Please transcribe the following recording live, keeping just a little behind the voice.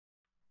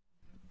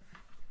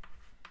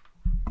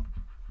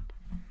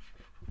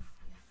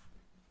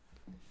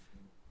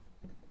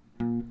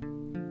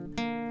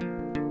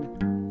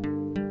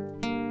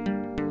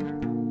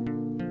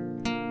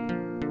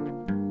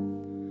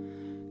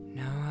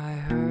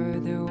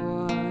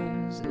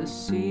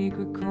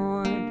secret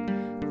chord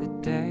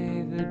that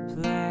David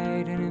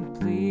played and it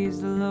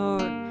pleased the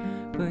Lord.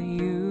 But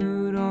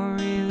you don't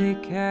really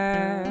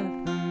care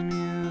for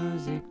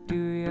music,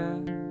 do ya?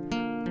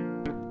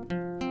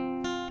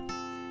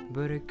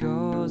 But it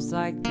goes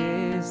like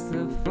this: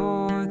 the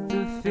fourth,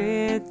 the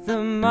fifth,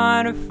 the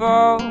minor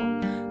fall,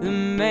 the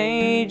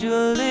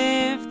major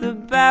lift, the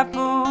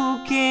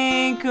baffled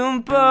king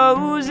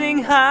composing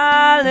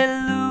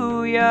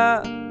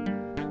hallelujah.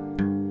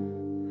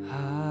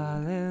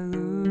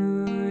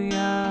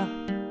 Hallelujah.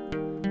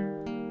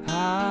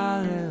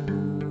 Hallelujah.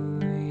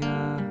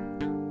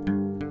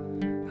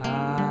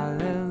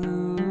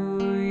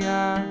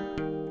 Hallelujah.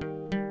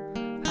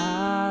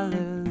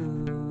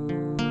 Hallelujah.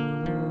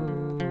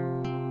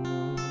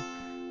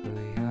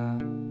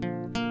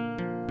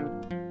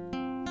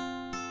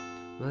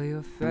 Well,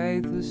 your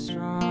faith was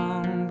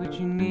strong, but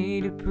you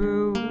needed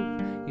proof.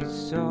 You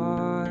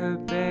saw her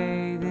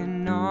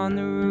bathing on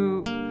the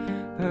roof,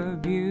 her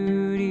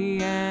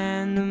beauty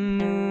and the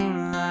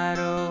moonlight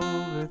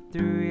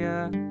overthrew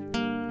ya.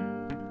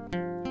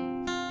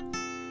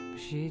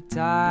 She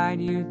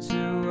tied you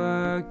to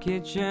a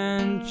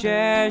kitchen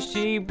chair,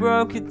 she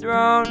broke your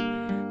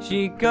throne,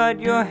 she cut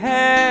your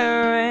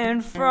hair,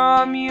 and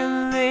from your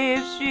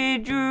lips she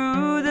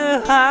drew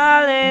the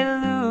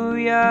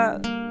hallelujah.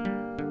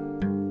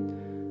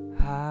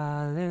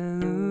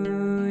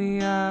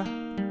 Hallelujah.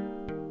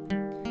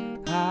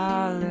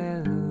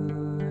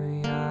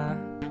 Hallelujah.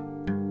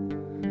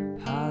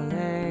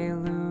 Hallelujah.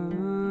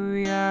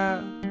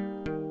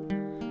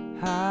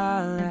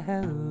 Hallelujah.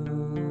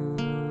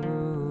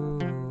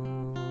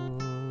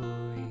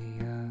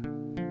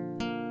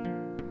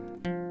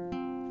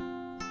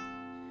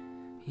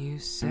 You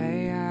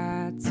say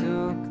I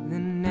took the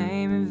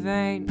name in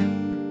vain.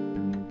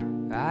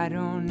 I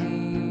don't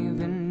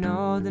even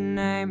know the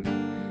name,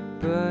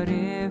 but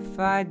if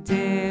I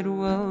did,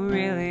 well,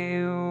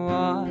 really,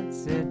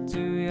 what's it to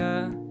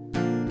ya?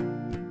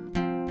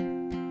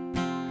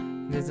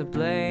 There's a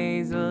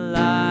blaze of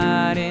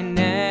light in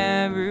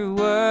every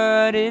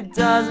word. It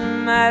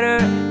doesn't matter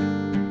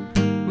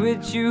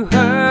which you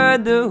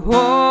heard, the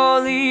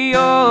holy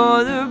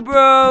or the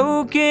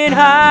broken.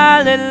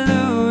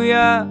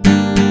 Hallelujah.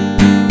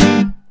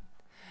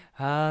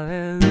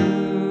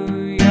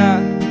 Hallelujah.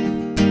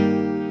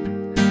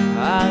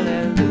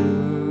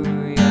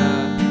 Hallelujah.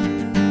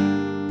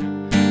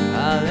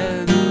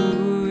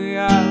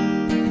 Hallelujah.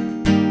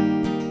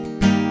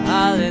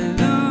 Hallelujah.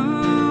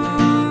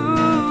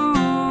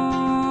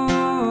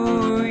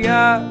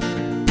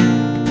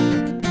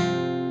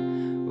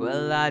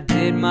 Well, I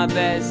did my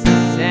best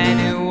and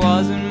it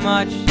wasn't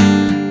much.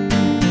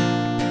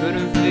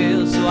 Couldn't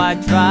feel, so I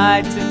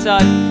tried to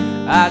touch.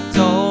 I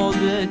told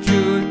the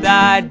truth,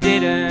 I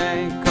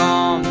didn't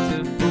come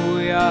to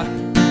fool ya.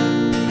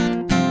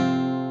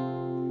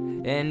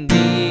 And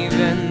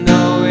even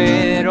though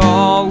it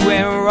all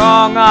went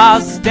wrong,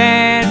 I'll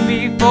stand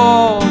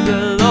before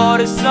the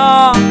Lord a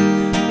song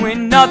with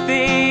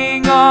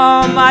nothing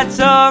on my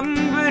tongue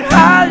but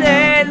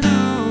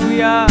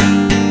hallelujah.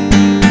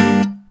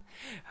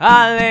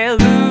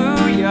 Hallelujah.